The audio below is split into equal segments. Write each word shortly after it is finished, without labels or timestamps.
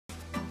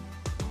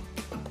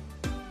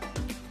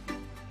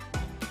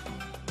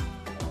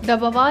The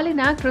Bawaal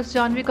actress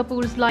Janhvi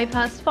Kapoor's life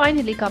has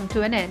finally come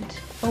to an end.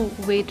 Oh,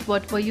 wait,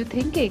 what were you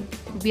thinking?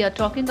 We are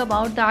talking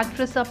about the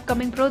actress'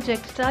 upcoming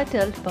project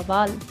titled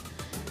Bawaal.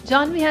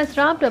 Janhvi has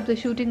wrapped up the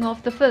shooting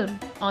of the film.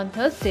 On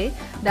Thursday,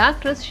 the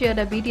actress shared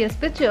a BTS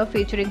picture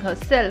featuring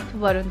herself,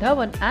 Varun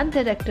Dhawan, and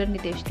director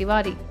Nitesh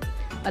Tiwari.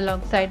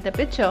 Alongside the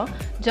picture,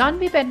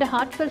 Janhvi penned a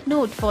heartfelt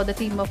note for the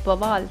team of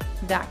Bawaal.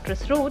 The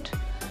actress wrote,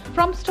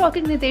 "From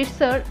stalking Nitesh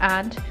sir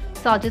and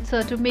Sajid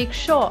sir to make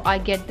sure I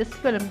get this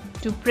film,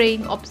 to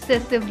praying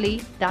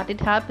obsessively that it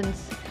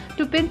happens,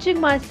 to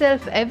pinching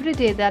myself every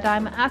day that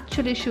I'm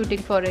actually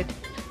shooting for it,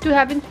 to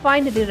having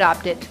finally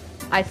wrapped it.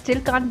 I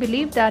still can't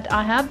believe that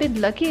I have been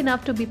lucky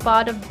enough to be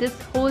part of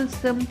this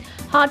wholesome,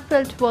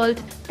 heartfelt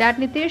world that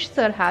Nitesh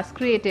sir has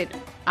created.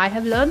 I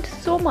have learned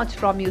so much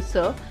from you,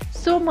 sir.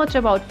 So much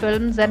about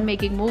films and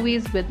making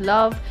movies with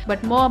love,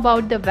 but more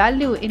about the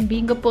value in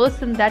being a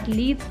person that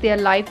leads their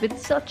life with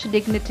such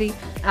dignity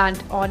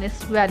and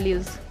honest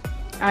values.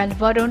 And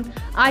Varun,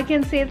 I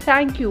can say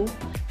thank you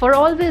for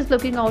always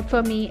looking out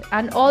for me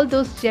and all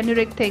those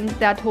generic things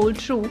that hold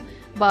true.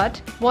 But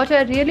what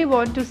I really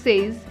want to say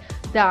is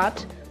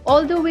that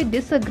although we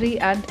disagree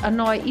and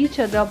annoy each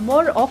other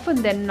more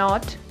often than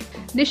not,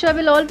 Nisha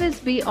will always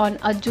be on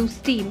Ajju's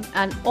team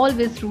and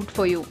always root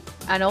for you.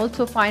 And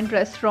also find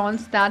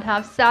restaurants that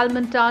have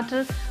salmon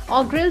tartar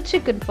or grilled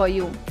chicken for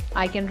you.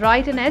 I can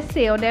write an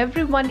essay on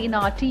everyone in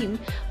our team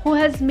who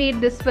has made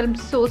this film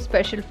so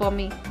special for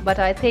me, but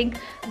I think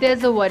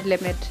there's a word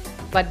limit.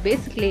 But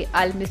basically,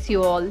 I'll miss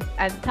you all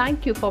and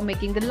thank you for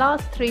making the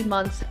last 3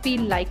 months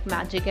feel like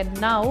magic.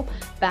 And now,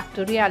 back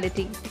to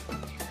reality.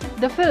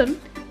 The film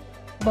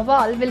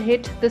Bawaal will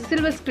hit the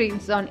silver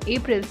screens on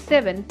April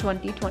 7,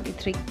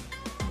 2023.